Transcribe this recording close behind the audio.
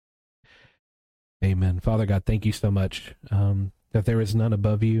Amen. Father God, thank you so much that there is none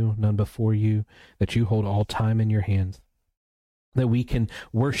above you, none before you, that you hold all time in your hands, that we can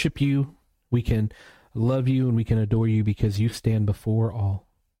worship you, we can love you, and we can adore you because you stand before all,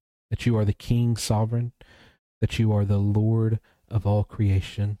 that you are the King sovereign, that you are the Lord of all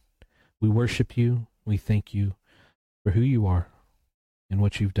creation. We worship you. We thank you for who you are and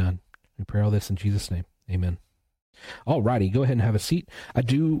what you've done. We pray all this in Jesus' name. Amen. All righty, go ahead and have a seat. I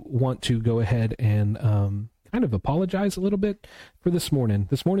do want to go ahead and kind of apologize a little bit for this morning.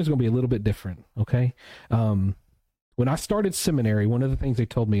 This morning is going to be a little bit different, okay? When I started seminary, one of the things they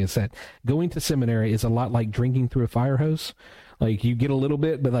told me is that going to seminary is a lot like drinking through a fire hose. Like, you get a little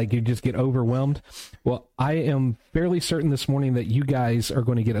bit, but like you just get overwhelmed. Well, I am fairly certain this morning that you guys are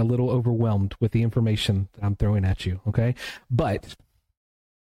going to get a little overwhelmed with the information that I'm throwing at you, okay? But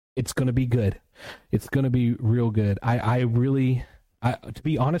it's going to be good. It's going to be real good. To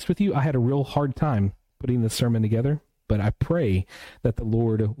be honest with you, I had a real hard time putting this sermon together, but I pray that the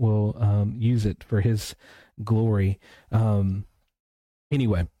Lord will use it for his glory.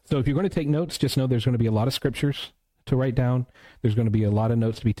 Anyway, so if you're going to take notes, just know there's going to be a lot of scriptures to write down. There's going to be a lot of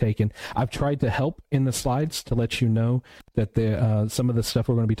notes to be taken. I've tried to help in the slides to let you know that some of the stuff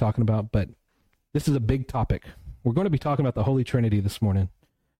we're going to be talking about, but this is a big topic. We're going to be talking about the Holy Trinity this morning.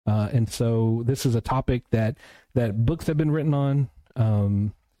 And so this is a topic that books have been written on.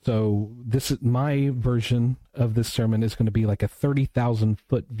 So this is my version of this sermon is going to be like a 30,000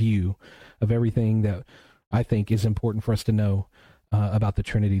 foot view of everything that I think is important for us to know about the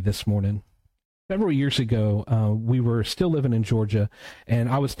Trinity this morning. Several years ago, we were still living in Georgia, and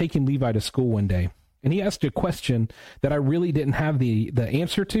I was taking Levi to school one day, and he asked a question that I really didn't have the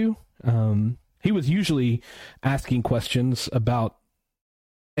answer to. He was usually asking questions about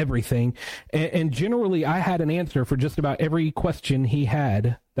everything, and generally I had an answer for just about every question he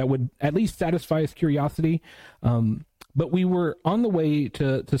had that would at least satisfy his curiosity. But we were on the way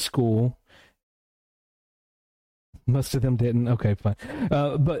to school. Most of them didn't. Okay, fine.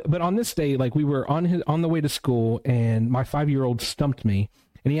 But on this day, like, we were on the way to school, and my 5-year-old stumped me,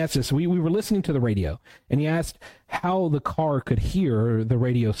 and he asked us. We were listening to the radio, and he asked how the car could hear the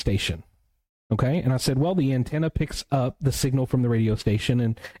radio station. Okay, and I said, well, the antenna picks up the signal from the radio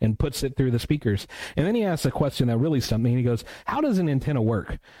station and puts it through the speakers. And then he asked a question that really stumped me, and he goes, how does an antenna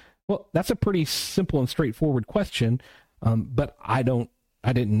work? Well, that's a pretty simple and straightforward question, but I didn't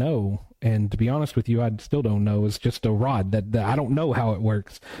know. And to be honest with you, I still don't know. It's just a rod that I don't know how it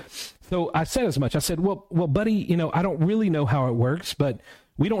works. So I said as much. I said, well, buddy, I don't really know how it works, but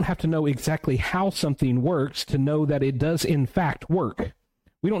we don't have to know exactly how something works to know that it does in fact work.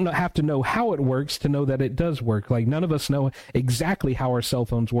 We don't have to know how it works to know that it does work. Like, none of us know exactly how our cell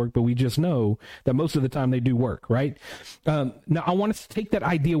phones work, but we just know that most of the time they do work, right? Now, I want us to take that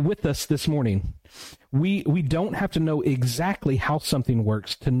idea with us this morning. We don't have to know exactly how something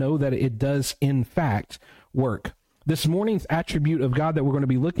works to know that it does, in fact, work. This morning's attribute of God that we're going to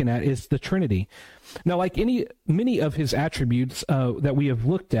be looking at is the Trinity. Now, like many of his attributes that we have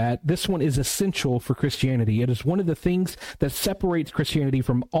looked at, this one is essential for Christianity. It is one of the things that separates Christianity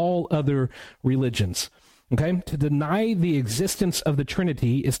from all other religions. Okay? To deny the existence of the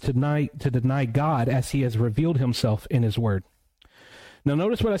Trinity is to deny God as he has revealed himself in his word. Now,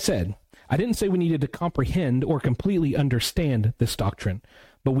 notice what I said. I didn't say we needed to comprehend or completely understand this doctrine,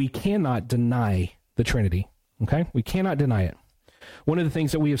 but we cannot deny the Trinity. Okay? We cannot deny it. One of the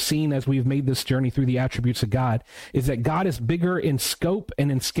things that we have seen as we've made this journey through the attributes of God is that God is bigger in scope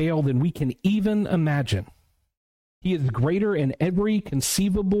and in scale than we can even imagine. He is greater in every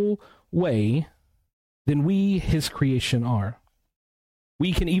conceivable way than we, his creation, are. We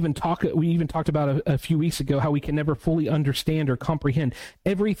even talked about a few weeks ago how we can never fully understand or comprehend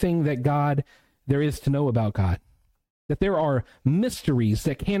everything that there is to know about God. That there are mysteries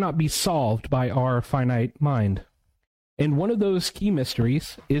that cannot be solved by our finite mind. And one of those key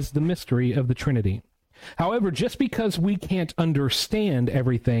mysteries is the mystery of the Trinity. However, just because we can't understand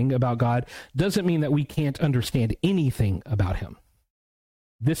everything about God doesn't mean that we can't understand anything about him.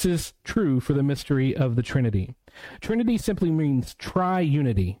 This is true for the mystery of the Trinity. Trinity simply means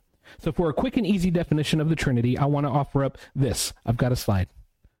triunity. So for a quick and easy definition of the Trinity, I want to offer up this. I've got a slide.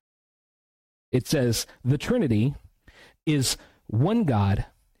 It says, the Trinity is one God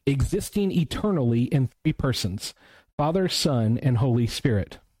existing eternally in three persons, Father, Son, and Holy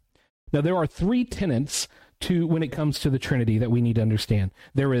Spirit. Now, there are three tenets when it comes to the Trinity that we need to understand.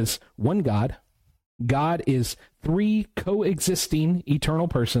 There is one God. God is three coexisting eternal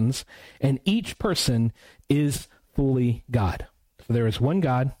persons, and each person is fully God. So there is one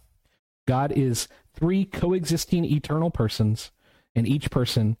God. God is three coexisting eternal persons, and each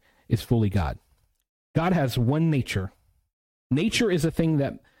person is fully God. God has one nature. Nature is a thing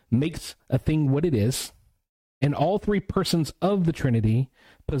that makes a thing what it is, and all three persons of the Trinity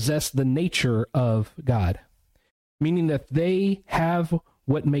possess the nature of God, meaning that they have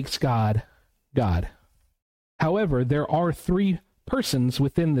what makes God, God. However, there are three persons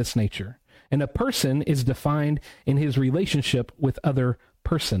within this nature, and a person is defined in his relationship with other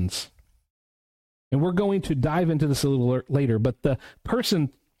persons. And we're going to dive into this a little later, but the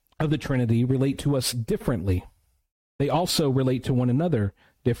person of the Trinity relate to us differently. They also relate to one another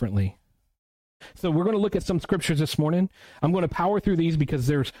differently. So we're going to look at some scriptures this morning. I'm going to power through these because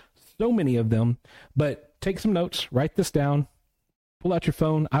there's so many of them, but take some notes, write this down, pull out your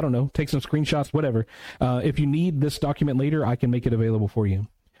phone, I don't know, take some screenshots, whatever. If you need this document later, I can make it available for you.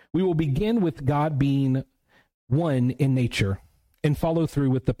 We will begin with God being one in nature and follow through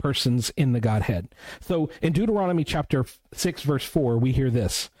with the persons in the Godhead. So in Deuteronomy chapter 6, verse 4, we hear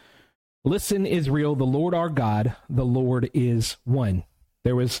this. Listen, Israel, the Lord our God, the Lord is one.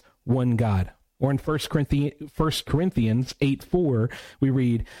 There is one God. Or in 1 Corinthians 8:4, we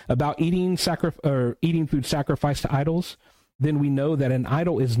read about eating food sacrificed to idols. Then we know that an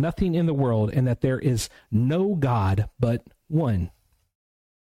idol is nothing in the world and that there is no God but one.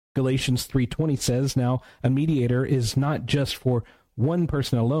 Galatians 3:20 says, now a mediator is not just for one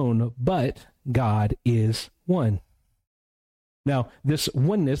person alone, but God is one. Now, this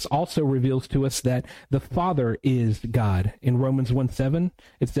oneness also reveals to us that the Father is God. In Romans 1:7,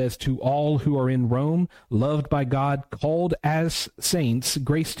 it says, to all who are in Rome, loved by God, called as saints,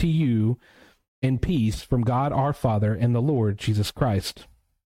 grace to you and peace from God our Father and the Lord Jesus Christ.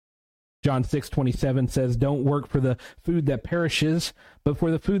 John 6:27 says, don't work for the food that perishes, but for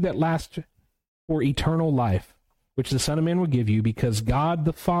the food that lasts for eternal life, which the Son of Man will give you, because God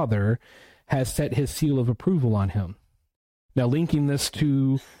the Father has set his seal of approval on him. Now, linking this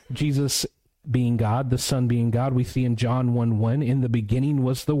to Jesus being God, the Son being God, we see in John 1:1, in the beginning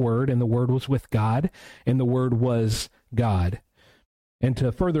was the Word, and the Word was with God, and the Word was God. And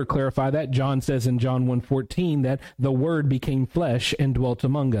to further clarify that, John says in John 1:14 that the Word became flesh and dwelt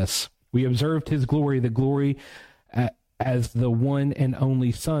among us. We observed his glory, the glory as the one and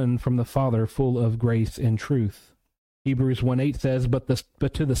only Son from the Father, full of grace and truth. Hebrews 1:8 says, but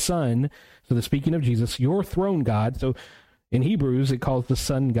to the Son, so the speaking of Jesus, your throne, God, so in Hebrews, it calls the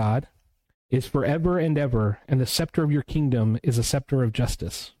Son God, is forever and ever, and the scepter of your kingdom is a scepter of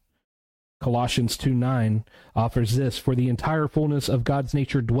justice. Colossians 2:9 offers this, for the entire fullness of God's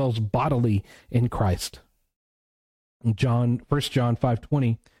nature dwells bodily in Christ. 1 John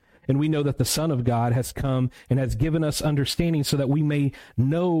 5:20, and we know that the Son of God has come and has given us understanding so that we may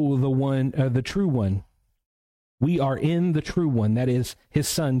know the true one. We are in the true one, that is his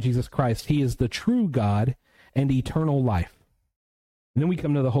Son, Jesus Christ. He is the true God and eternal life. And then we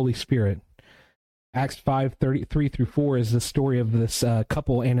come to the Holy Spirit. Acts 5:33-4 is the story of this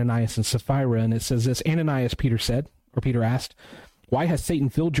couple, Ananias and Sapphira, and it says this, Ananias, Peter asked, why has Satan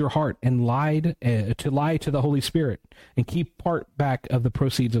filled your heart and lied to the Holy Spirit and keep part back of the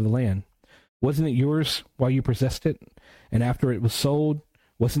proceeds of the land? Wasn't it yours while you possessed it? And after it was sold,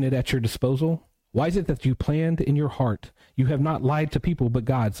 wasn't it at your disposal? Why is it that you planned in your heart? You have not lied to people but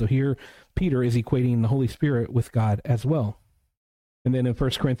God. So here Peter is equating the Holy Spirit with God as well. And then in 1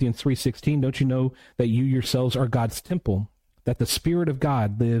 Corinthians 3:16, don't you know that you yourselves are God's temple, that the Spirit of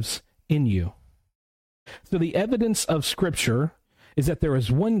God lives in you? So the evidence of Scripture is that there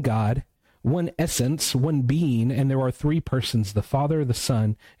is one God, one essence, one being, and there are three persons, the Father, the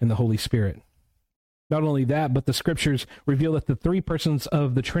Son, and the Holy Spirit. Not only that, but the Scriptures reveal that the three persons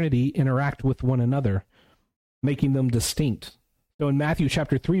of the Trinity interact with one another, making them distinct. So in Matthew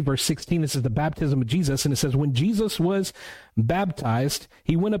chapter 3, verse 16, this is the baptism of Jesus, and it says, when Jesus was baptized,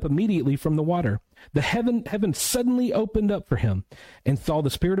 he went up immediately from the water. The heaven suddenly opened up for him, and saw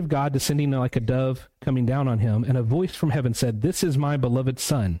the Spirit of God descending like a dove coming down on him, and a voice from heaven said, this is my beloved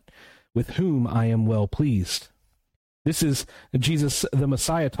Son, with whom I am well pleased. This is Jesus, the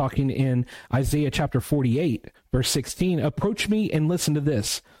Messiah, talking in Isaiah chapter 48, verse 16, approach me and listen to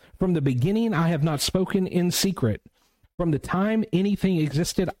this. From the beginning I have not spoken in secret. From the time anything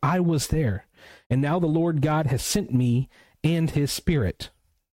existed, I was there. And now the Lord God has sent me and his Spirit.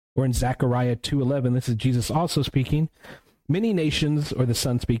 Or in Zechariah 2:11, this is Jesus also speaking. Many nations, or the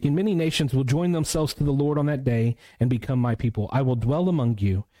Son speaking, many nations will join themselves to the Lord on that day and become my people. I will dwell among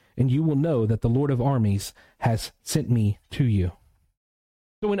you, and you will know that the Lord of armies has sent me to you.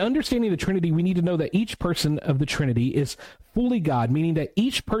 So in understanding the Trinity, we need to know that each person of the Trinity is fully God, meaning that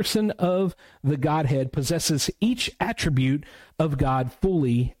each person of the Godhead possesses each attribute of God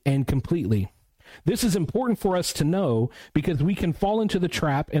fully and completely. This is important for us to know because we can fall into the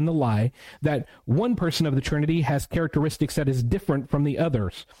trap and the lie that one person of the Trinity has characteristics that is different from the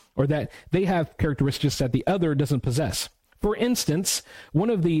others, or that they have characteristics that the other doesn't possess. For instance, one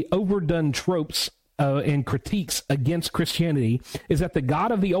of the overdone tropes and critiques against Christianity is that the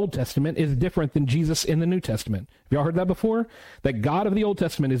God of the Old Testament is different than Jesus in the New Testament. Have y'all heard that before? That God of the Old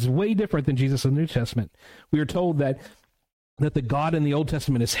Testament is way different than Jesus in the New Testament. We are told that the God in the Old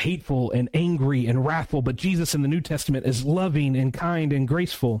Testament is hateful and angry and wrathful, but Jesus in the New Testament is loving and kind and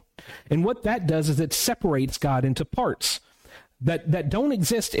graceful. And what that does is it separates God into parts that don't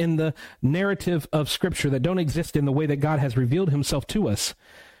exist in the narrative of Scripture, that don't exist in the way that God has revealed himself to us.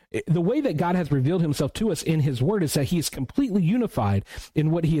 The way that God has revealed himself to us in his word is that he is completely unified in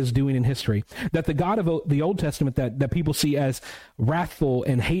what he is doing in history. That the God of the Old Testament that people see as wrathful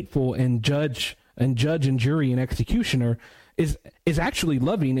and hateful and judge and jury and executioner is actually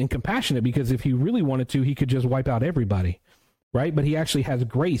loving and compassionate, because if he really wanted to, he could just wipe out everybody, right? But he actually has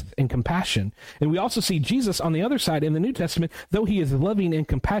grace and compassion. And we also see Jesus on the other side in the New Testament, though he is loving and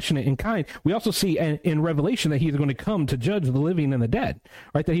compassionate and kind, we also see in Revelation that he's going to come to judge the living and the dead,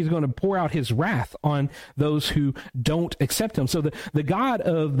 right? That he's going to pour out his wrath on those who don't accept him. So the God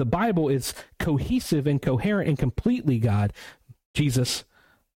of the Bible is cohesive and coherent and completely God, Jesus,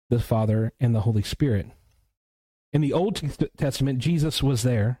 the Father, and the Holy Spirit. In the Old Testament, Jesus was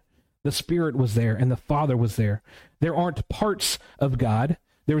there, the Spirit was there, and the Father was there. There aren't parts of God.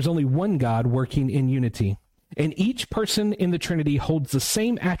 There is only one God working in unity. And each person in the Trinity holds the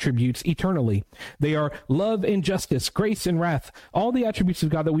same attributes eternally. They are love and justice, grace and wrath. All the attributes of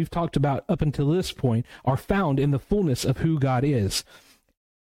God that we've talked about up until this point are found in the fullness of who God is.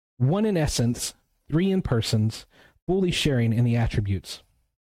 One in essence, three in persons, fully sharing in the attributes.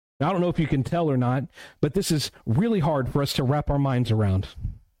 Now, I don't know if you can tell or not, but this is really hard for us to wrap our minds around,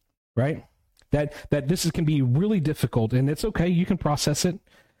 right? That this can be really difficult, and it's okay, you can process it.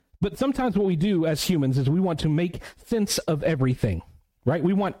 But sometimes what we do as humans is we want to make sense of everything, right?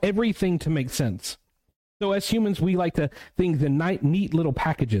 We want everything to make sense. So as humans, we like to think in neat little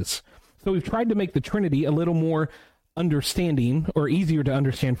packages. So we've tried to make the Trinity a little more understanding or easier to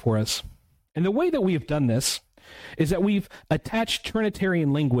understand for us. And the way that we have done this is that we've attached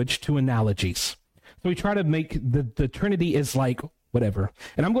Trinitarian language to analogies. So we try to make the Trinity is like whatever.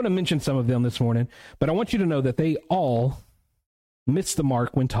 And I'm going to mention some of them this morning, but I want you to know that they all miss the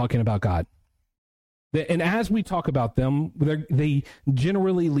mark when talking about God. And as we talk about them, they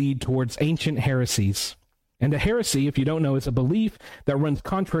generally lead towards ancient heresies. And a heresy, if you don't know, is a belief that runs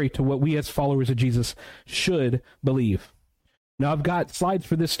contrary to what we as followers of Jesus should believe. Now, I've got slides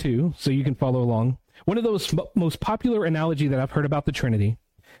for this too, so you can follow along. One of those most popular analogy that I've heard about the Trinity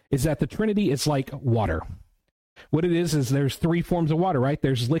is that the Trinity is like water. What it is there's three forms of water, right?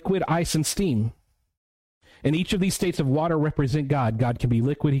 There's liquid, ice, and steam. And each of these states of water represent God. God can be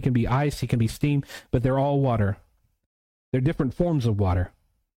liquid, he can be ice, he can be steam, but they're all water. They're different forms of water.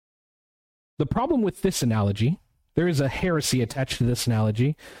 The problem with this analogy, there is a heresy attached to this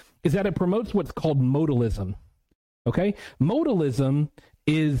analogy, is that it promotes what's called modalism. Okay? Modalism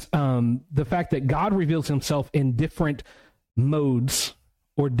is the fact that God reveals himself in different modes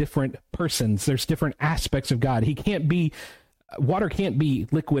or different persons. There's different aspects of God. Water can't be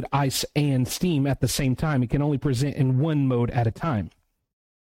liquid, ice, and steam at the same time. It can only present in one mode at a time.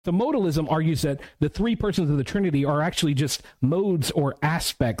 So modalism argues that the three persons of the Trinity are actually just modes or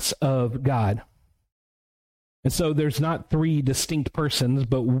aspects of God. And so there's not three distinct persons,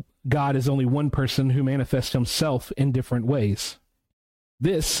 but God is only one person who manifests himself in different ways.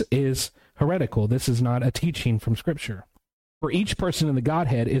 This is heretical. This is not a teaching from Scripture. For each person in the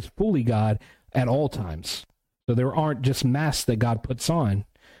Godhead is fully God at all times. So there aren't just masks that God puts on,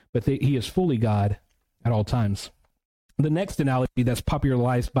 but he is fully God at all times. The next analogy that's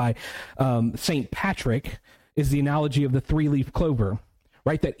popularized by St. Patrick is the analogy of the three-leaf clover,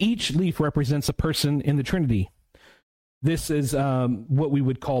 right? That each leaf represents a person in the Trinity. This is what we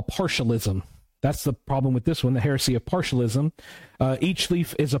would call partialism. That's the problem with this one, the heresy of partialism. Each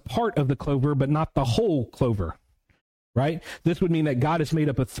leaf is a part of the clover, but not the whole clover, right? This would mean that God is made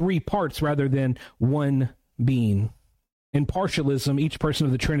up of three parts rather than one being. In partialism, each person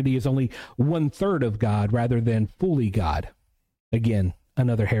of the Trinity is only 1/3 of God rather than fully God. Again,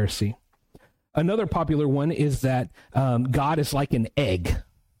 another heresy. Another popular one is that God is like an egg.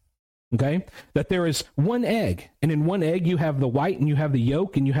 Okay? That there is one egg, and in one egg you have the white and you have the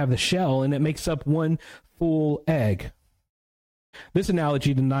yolk and you have the shell, and it makes up one full egg. This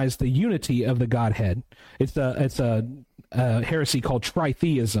analogy denies the unity of the Godhead. It's a heresy called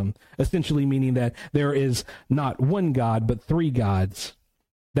tritheism, essentially meaning that there is not one God, but three gods.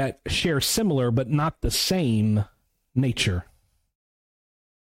 that share similar but not the same nature.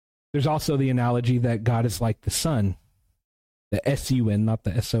 There's also the analogy that God is like the sun, the S-U-N, not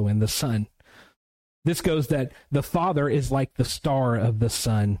the S-O-N, the sun. This goes that the Father is like the star of the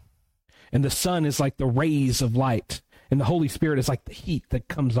sun, and the sun is like the rays of light, and the Holy Spirit is like the heat that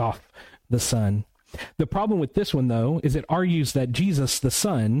comes off the sun. The problem with this one, though, is it argues that Jesus, the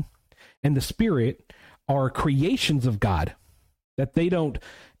Son, and the Spirit are creations of God, that they don't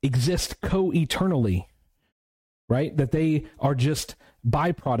exist co-eternally, right? That they are just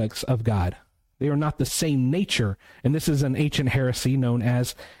byproducts of God. They are not the same nature, and this is an ancient heresy known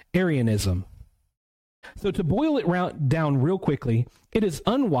as Arianism. So to boil it down real quickly, it is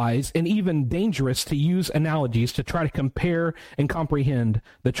unwise and even dangerous to use analogies to try to compare and comprehend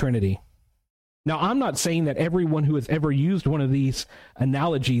the Trinity. Now, I'm not saying that everyone who has ever used one of these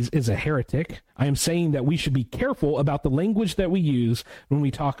analogies is a heretic. I am saying that we should be careful about the language that we use when we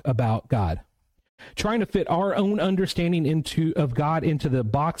talk about God. Trying to fit our own understanding of God into the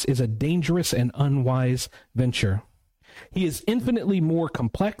box is a dangerous and unwise venture. He is infinitely more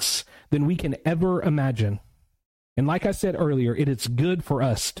complex than we can ever imagine. And like I said earlier, it is good for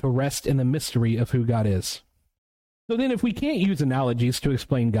us to rest in the mystery of who God is. So then if we can't use analogies to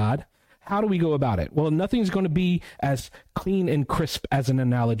explain God, how do we go about it? Well, nothing's going to be as clean and crisp as an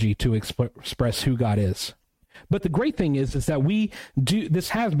analogy to express who God is. But the great thing is that this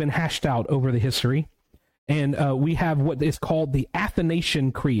has been hashed out over the history, and we have what is called the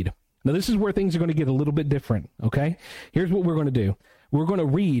Athanasian Creed. Now, this is where things are going to get a little bit different, okay? Here's what we're going to do. We're going to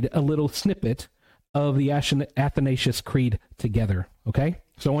read a little snippet of the Athanasius Creed together, okay?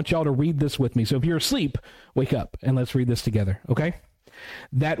 So I want y'all to read this with me. So if you're asleep, wake up, and let's read this together, okay?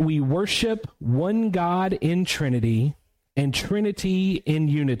 That we worship one God in Trinity and Trinity in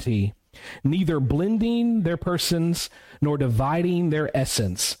unity, neither blending their persons nor dividing their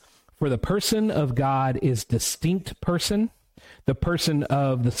essence. For the person of God is distinct person, the person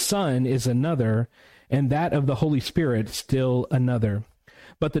of the Son is another, and that of the Holy Spirit still another.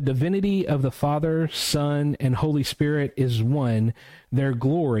 But the divinity of the Father, Son, and Holy Spirit is one, their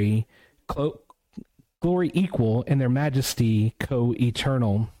glory equal, and their majesty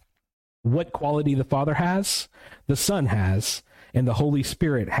co-eternal. What quality the Father has, the Son has, and the Holy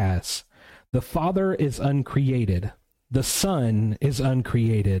Spirit has. The Father is uncreated. The Son is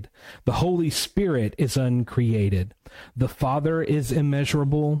uncreated. The Holy Spirit is uncreated. The Father is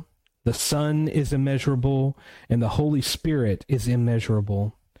immeasurable. The Son is immeasurable. And the Holy Spirit is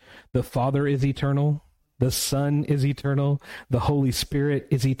immeasurable. The Father is eternal. The Son is eternal. The Holy Spirit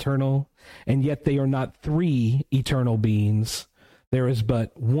is eternal. And yet they are not three eternal beings. There is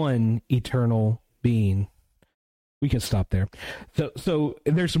but one eternal being. We can stop there. So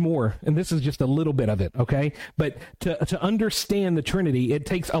there's more, and this is just a little bit of it, okay? But to understand the Trinity, it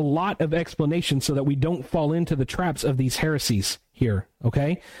takes a lot of explanation so that we don't fall into the traps of these heresies here,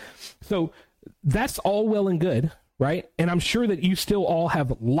 okay? So that's all well and good, right? And I'm sure that you still all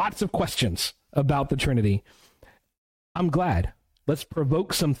have lots of questions about the Trinity. I'm glad. Let's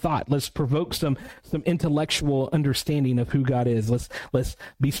provoke some thought. Let's provoke some intellectual understanding of who God is. Let's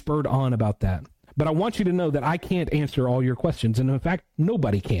be spurred on about that. But I want you to know that I can't answer all your questions, and in fact,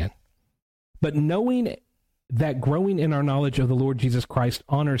 nobody can. But knowing that growing in our knowledge of the Lord Jesus Christ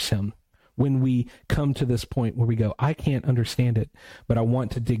honors him when we come to this point where we go, I can't understand it, but I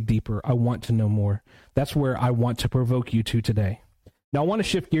want to dig deeper. I want to know more. That's where I want to provoke you to today. Now, I want to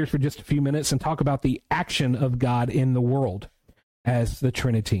shift gears for just a few minutes and talk about the action of God in the world as the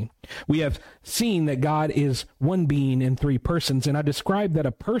Trinity. We have seen that God is one being in three persons, and I described that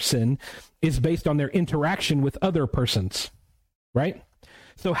a person is based on their interaction with other persons, right?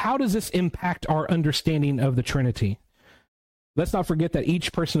 So how does this impact our understanding of the Trinity? Let's not forget that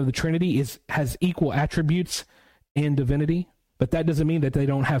each person of the Trinity has equal attributes and divinity, but that doesn't mean that they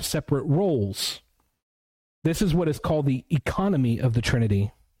don't have separate roles. This is what is called the economy of the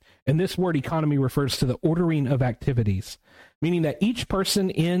Trinity. And this word economy refers to the ordering of activities, meaning that each person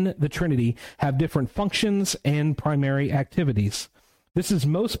in the Trinity have different functions and primary activities. This is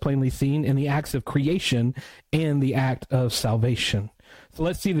most plainly seen in the acts of creation and the act of salvation. So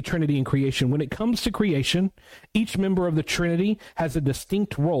let's see the Trinity in creation. When it comes to creation, each member of the Trinity has a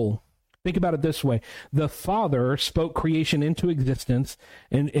distinct role. Think about it this way. The Father spoke creation into existence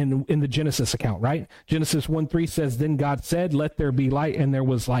in the Genesis account, right? Genesis 1:3 says, then God said, let there be light, and there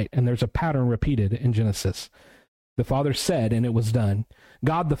was light. And there's a pattern repeated in Genesis. The Father said, and it was done.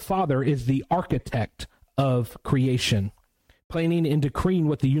 God the Father is the architect of creation, planning and decreeing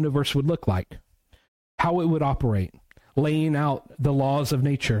what the universe would look like, how it would operate, laying out the laws of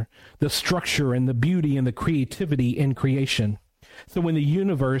nature, the structure and the beauty and the creativity in creation. So when the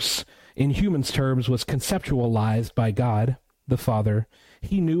universe, in humans' terms, was conceptualized by God, the Father,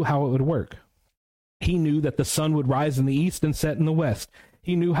 he knew how it would work. He knew that the sun would rise in the east and set in the west.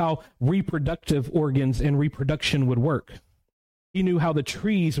 He knew how reproductive organs and reproduction would work. He knew how the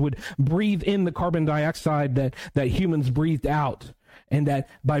trees would breathe in the carbon dioxide that humans breathed out, and that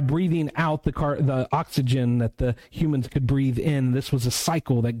by breathing out the oxygen that the humans could breathe in, this was a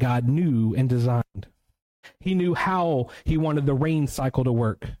cycle that God knew and designed. He knew how he wanted the rain cycle to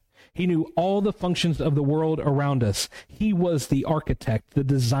work. He knew all the functions of the world around us. He was the architect, the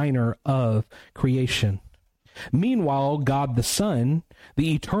designer of creation. Meanwhile, God the Son,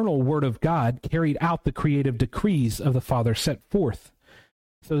 the eternal Word of God, carried out the creative decrees of the Father set forth.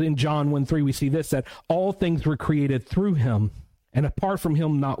 So in John 1:3, we see this, that all things were created through him, and apart from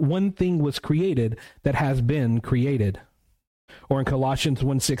him, not one thing was created that has been created. Or in Colossians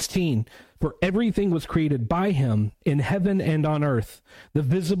 1:16, for everything was created by him in heaven and on earth, the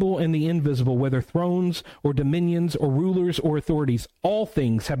visible and the invisible, whether thrones or dominions or rulers or authorities, all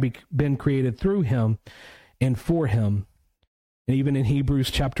things have been created through him and for him. And even in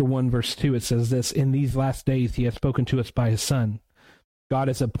Hebrews chapter 1, verse 2, it says this, in these last days he has spoken to us by his Son. God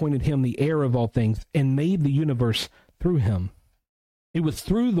has appointed him the heir of all things and made the universe through him. It was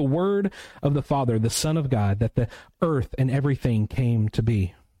through the word of the Father, the Son of God, that the earth and everything came to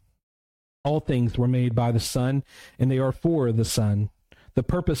be. All things were made by the Son, and they are for the Son. The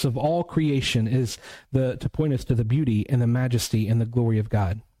purpose of all creation is to point us to the beauty and the majesty and the glory of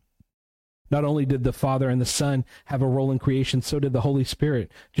God. Not only did the Father and the Son have a role in creation, so did the Holy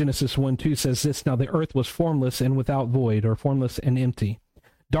Spirit. Genesis 1:2 says this, now the earth was formless and without void, or formless and empty.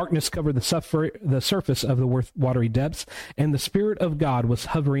 Darkness covered the surface of the watery depths, and the Spirit of God was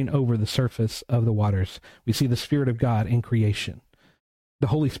hovering over the surface of the waters. We see the Spirit of God in creation. The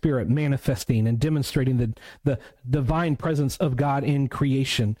Holy Spirit manifesting and demonstrating the divine presence of God in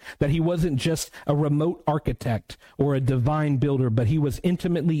creation, that he wasn't just a remote architect or a divine builder, but he was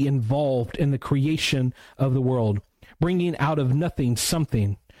intimately involved in the creation of the world, bringing out of nothing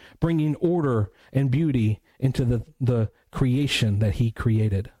something, bringing order and beauty into the creation that he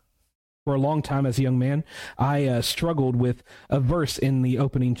created. For a long time as a young man, I struggled with a verse in the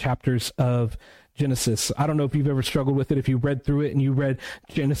opening chapters of Genesis. I don't know if you've ever struggled with it, if you read through it and you read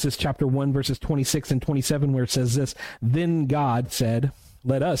Genesis chapter 1, verses 26 and 27, where it says this, then God said,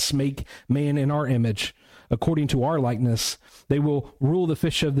 let us make man in our image, according to our likeness. They will rule the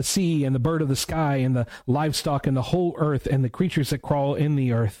fish of the sea and the bird of the sky and the livestock and the whole earth and the creatures that crawl in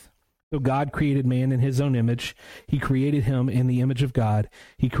the earth. So God created man in his own image. He created him in the image of God.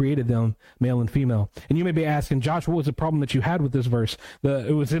 He created them, male and female. And you may be asking, Josh, what was the problem that you had with this verse?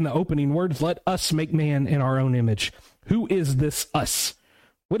 It was in the opening words, let us make man in our own image. Who is this us?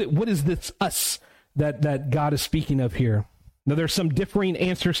 What is this us that God is speaking of here? Now, there's some differing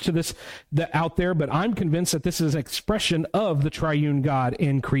answers to this out there, but I'm convinced that this is an expression of the triune God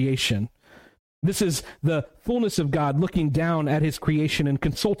in creation. This is the fullness of God looking down at his creation and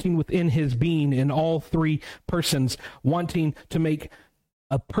consulting within his being in all three persons, wanting to make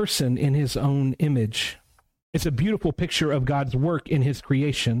a person in his own image. It's a beautiful picture of God's work in his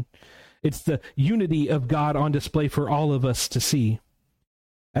creation. It's the unity of God on display for all of us to see.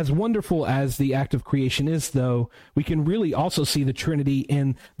 As wonderful as the act of creation is, though, we can really also see the Trinity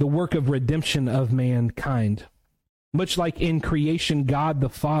in the work of redemption of mankind. Much like in creation, God the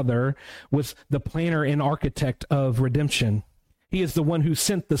Father was the planner and architect of redemption. He is the one who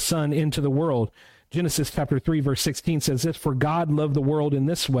sent the Son into the world. Genesis chapter 3, verse 16 says this, for God loved the world in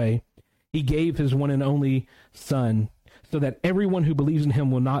this way. He gave his one and only Son, so that everyone who believes in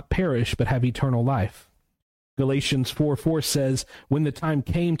him will not perish, but have eternal life. Galatians 4:4 says, when the time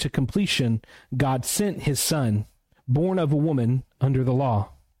came to completion, God sent his Son, born of a woman under the law.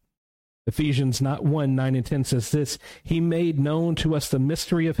 Ephesians 1:9 and 10 says this, he made known to us the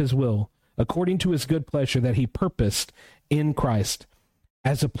mystery of his will, according to his good pleasure that he purposed in Christ,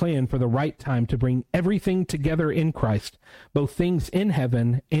 as a plan for the right time to bring everything together in Christ, both things in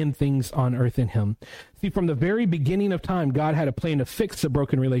heaven and things on earth in him. See, from the very beginning of time, God had a plan to fix the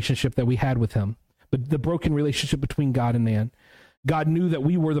broken relationship that we had with him, but the broken relationship between God and man. God knew that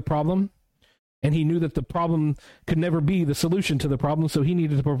we were the problem, and he knew that the problem could never be the solution to the problem, so he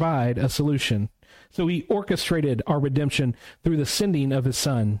needed to provide a solution. So he orchestrated our redemption through the sending of his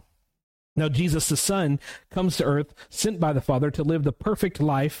Son. Now Jesus the Son comes to earth, sent by the Father to live the perfect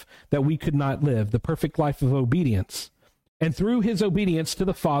life that we could not live, the perfect life of obedience. And through his obedience to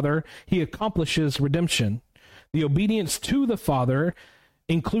the Father, he accomplishes redemption. The obedience to the Father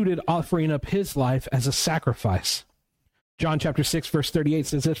included offering up his life as a sacrifice. John chapter 6, verse 38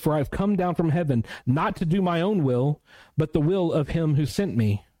 says this, "For I have come down from heaven, not to do my own will, but the will of him who sent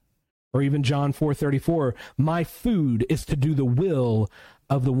me." Or even John 4:34, "My food is to do the will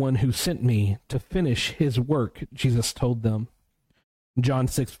of the one who sent me, to finish his work," Jesus told them. John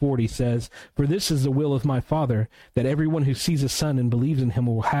 6:40 says, "For this is the will of my Father, that everyone who sees the Son and believes in him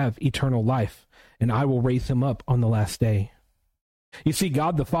will have eternal life, and I will raise him up on the last day." You see,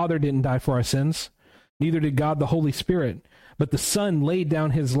 God the Father didn't die for our sins. Neither did God the Holy Spirit, but the Son laid down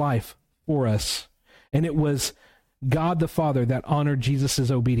his life for us. And it was God the Father that honored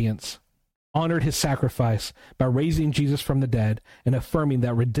Jesus' obedience, honored his sacrifice by raising Jesus from the dead and affirming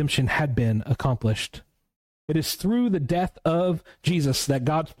that redemption had been accomplished. It is through the death of Jesus that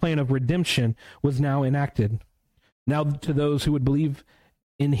God's plan of redemption was now enacted. Now to those who would believe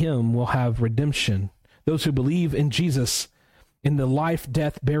in him will have redemption. Those who believe in Jesus, in the life,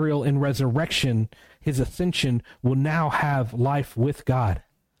 death, burial, and resurrection, his ascension, will now have life with God.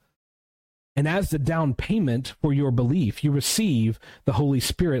 And as the down payment for your belief, you receive the Holy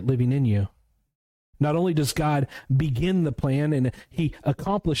Spirit living in you. Not only does God begin the plan and he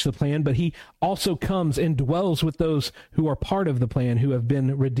accomplished the plan, but he also comes and dwells with those who are part of the plan, who have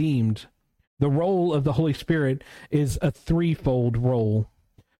been redeemed. The role of the Holy Spirit is a threefold role.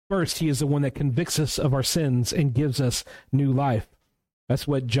 First, he is the one that convicts us of our sins and gives us new life. That's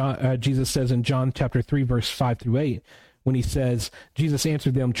what Jesus says in John chapter 3, verse 5 through 8, when he says, Jesus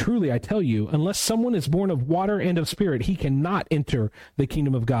answered them, "Truly I tell you, unless someone is born of water and of spirit, he cannot enter the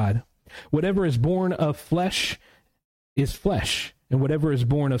kingdom of God. Whatever is born of flesh is flesh, and whatever is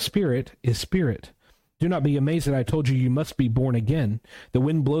born of spirit is spirit. Do not be amazed that I told you must be born again. The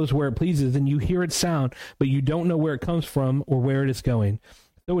wind blows where it pleases, and you hear its sound, but you don't know where it comes from or where it is going.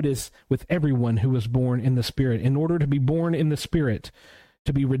 So it is with everyone who was born in the Spirit. In order to be born in the Spirit,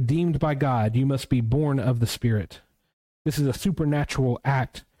 to be redeemed by God, you must be born of the Spirit." This is a supernatural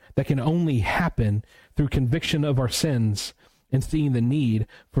act that can only happen through conviction of our sins and seeing the need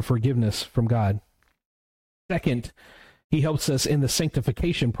for forgiveness from God. Second, he helps us in the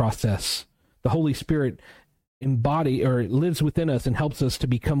sanctification process. The Holy Spirit lives within us and helps us to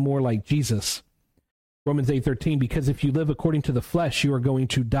become more like Jesus. Romans 8:13, "Because if you live according to the flesh, you are going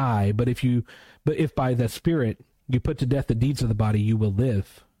to die. But if by the Spirit you put to death the deeds of the body, you will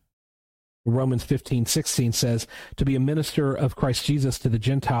live." Romans 15:16 says, "To be a minister of Christ Jesus to the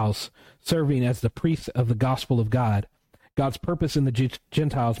Gentiles, serving as the priest of the gospel of God. God's purpose in the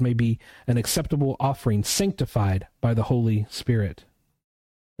Gentiles may be an acceptable offering, sanctified by the Holy Spirit."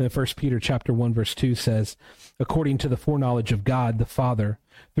 And 1 Peter chapter 1, verse 2 says, "According to the foreknowledge of God the Father,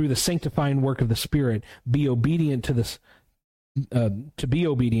 through the sanctifying work of the Spirit, be obedient to this, to be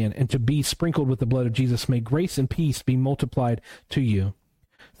obedient and to be sprinkled with the blood of Jesus. May grace and peace be multiplied to you."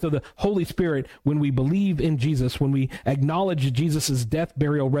 So the Holy Spirit, when we believe in Jesus, when we acknowledge Jesus' death,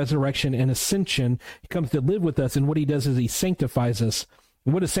 burial, resurrection, and ascension, he comes to live with us, and what he does is he sanctifies us.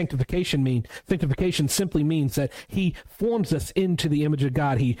 And what does sanctification mean? Sanctification simply means that he forms us into the image of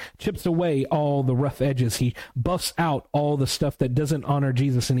God. He chips away all the rough edges. He buffs out all the stuff that doesn't honor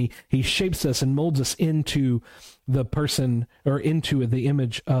Jesus, and he shapes us and molds us into the person, or into the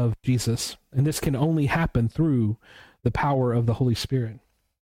image of Jesus. And this can only happen through the power of the Holy Spirit.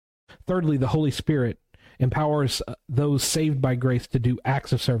 Thirdly, the Holy Spirit empowers those saved by grace to do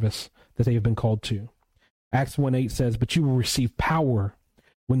acts of service that they have been called to. Acts 1:8 says, "But you will receive power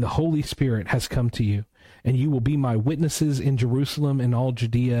when the Holy Spirit has come to you, and you will be my witnesses in Jerusalem and all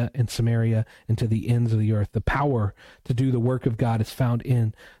Judea and Samaria and to the ends of the earth." The power to do the work of God is found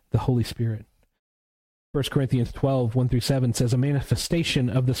in the Holy Spirit. 1 Corinthians 12:1-7 says, "A manifestation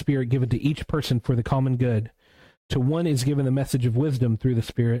of the Spirit given to each person for the common good. To one is given the message of wisdom through the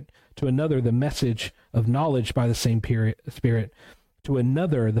Spirit, to another the message of knowledge by the same Spirit, to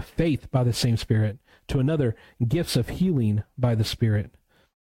another the faith by the same Spirit, to another gifts of healing by the Spirit,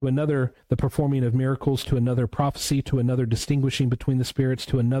 to another the performing of miracles, to another prophecy, to another distinguishing between the spirits,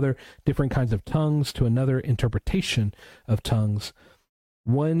 to another different kinds of tongues, to another interpretation of tongues.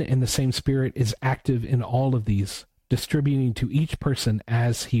 One and the same Spirit is active in all of these, distributing to each person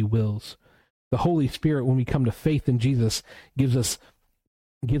as he wills." The Holy Spirit, when we come to faith in Jesus, gives us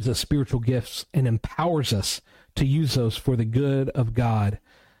spiritual gifts and empowers us to use those for the good of God,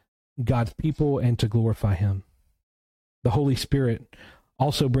 God's people, and to glorify him. The Holy Spirit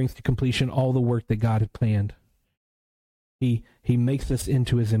also brings to completion all the work that God had planned. He makes us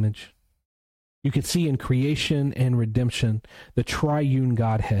into his image. You can see in creation and redemption the triune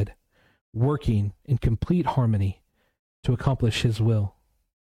Godhead working in complete harmony to accomplish his will.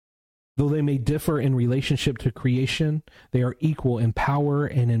 Though they may differ in relationship to creation, they are equal in power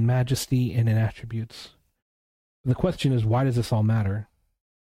and in majesty and in attributes. The question is, why does this all matter?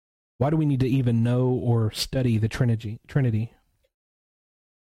 Why do we need to even know or study the Trinity?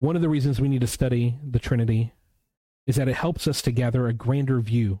 One of the reasons we need to study the Trinity is that it helps us to gather a grander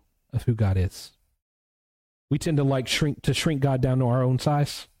view of who God is. We tend to shrink God down to our own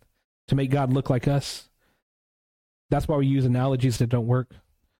size, to make God look like us. That's why we use analogies that don't work.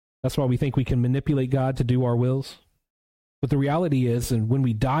 That's why we think we can manipulate God to do our wills. But the reality is, and when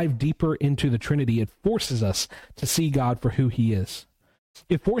we dive deeper into the Trinity, it forces us to see God for who he is.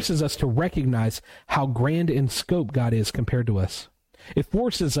 It forces us to recognize how grand in scope God is compared to us. It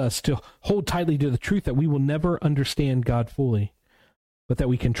forces us to hold tightly to the truth that we will never understand God fully, but that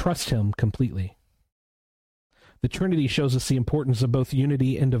we can trust him completely. The Trinity shows us the importance of both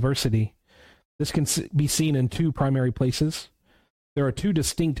unity and diversity. This can be seen in two primary places. There are two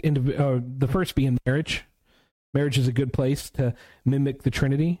distinct, the first being marriage. Marriage is a good place to mimic the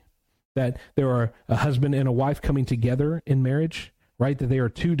Trinity, that there are a husband and a wife coming together in marriage, right? That they are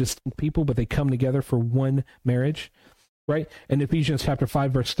two distinct people, but they come together for one marriage, right? In Ephesians chapter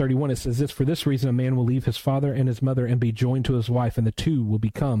 5, verse 31, it says this, "For this reason a man will leave his father and his mother and be joined to his wife, and the two will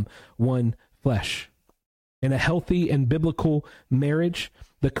become one flesh." In a healthy and biblical marriage,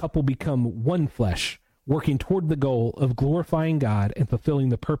 the couple become one flesh, working toward the goal of glorifying God and fulfilling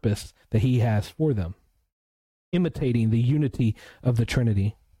the purpose that he has for them, imitating the unity of the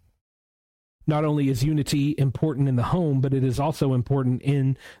Trinity. Not only is unity important in the home, but it is also important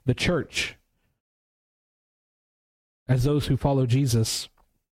in the church. As those who follow Jesus,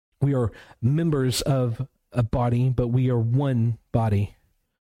 we are members of a body, but we are one body.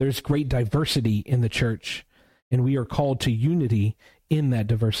 There's great diversity in the church, and we are called to unity in that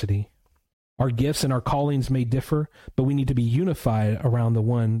diversity. Our gifts and our callings may differ, but we need to be unified around the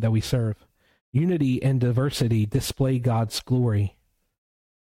one that we serve. Unity and diversity display God's glory.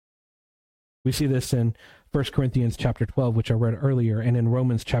 We see this in 1 Corinthians chapter 12, which I read earlier, and in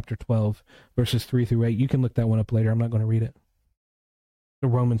Romans chapter 12, verses 3 through 8. You can look that one up later. I'm not going to read it.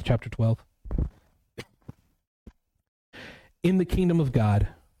 Romans chapter 12. In the kingdom of God,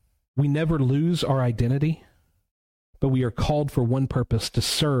 we never lose our identity, but we are called for one purpose, to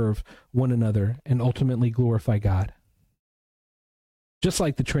serve one another and ultimately glorify God. Just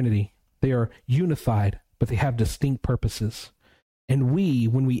like the Trinity, they are unified, but they have distinct purposes. And we,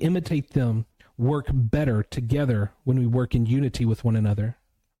 when we imitate them, work better together when we work in unity with one another.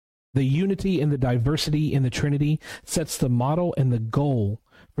 The unity and the diversity in the Trinity sets the model and the goal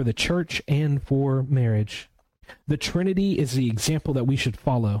for the church and for marriage. The Trinity is the example that we should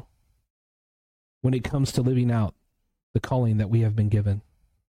follow when it comes to living out the calling that we have been given.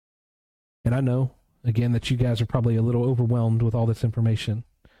 And I know, again, that you guys are probably a little overwhelmed with all this information.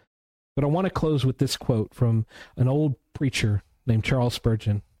 But I want to close with this quote from an old preacher named Charles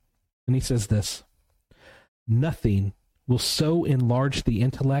Spurgeon. And he says this: "Nothing will so enlarge the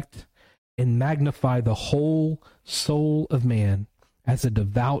intellect and magnify the whole soul of man as a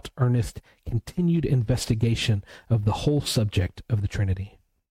devout, earnest, continued investigation of the whole subject of the Trinity."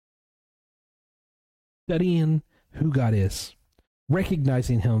 Studying who God is,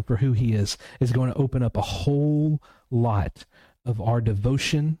 recognizing him for who he is going to open up a whole lot of our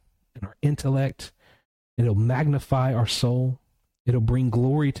devotion and our intellect. It'll magnify our soul. It'll bring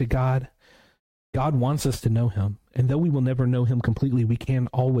glory to God. God wants us to know him. And though we will never know him completely, we can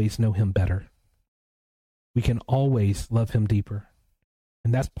always know him better. We can always love him deeper.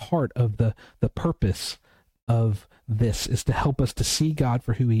 And that's part of the purpose of this, is to help us to see God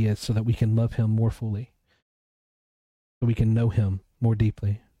for who he is so that we can love him more fully, so we can know him more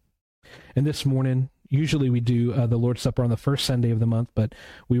deeply. And this morning, usually we do the Lord's Supper on the first Sunday of the month, but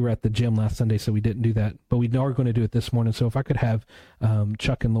we were at the gym last Sunday, so we didn't do that. But we are going to do it this morning. So if I could have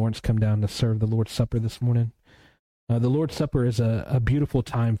Chuck and Lawrence come down to serve the Lord's Supper this morning. The Lord's Supper is a beautiful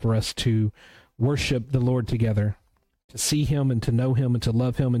time for us to worship the Lord together, to see him and to know him and to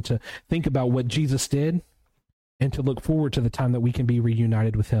love him and to think about what Jesus did and to look forward to the time that we can be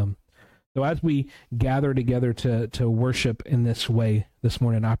reunited with him. So as we gather together to worship in this way this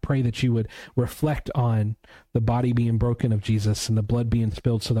morning, I pray that you would reflect on the body being broken of Jesus and the blood being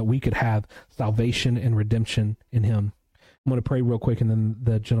spilled so that we could have salvation and redemption in him. I'm going to pray real quick, and then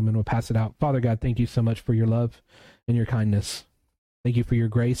the gentleman will pass it out. Father God, thank you so much for your love and your kindness. Thank you for your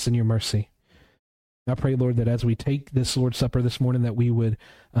grace and your mercy. I pray, Lord, that as we take this Lord's Supper this morning, that we would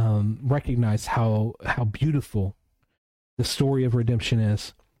recognize how beautiful the story of redemption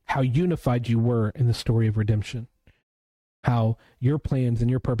is, how unified you were in the story of redemption, how your plans and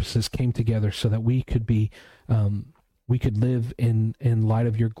your purposes came together so that we could be, we could live in light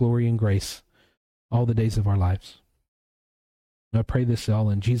of your glory and grace all the days of our lives. And I pray this all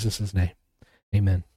in Jesus' name. Amen.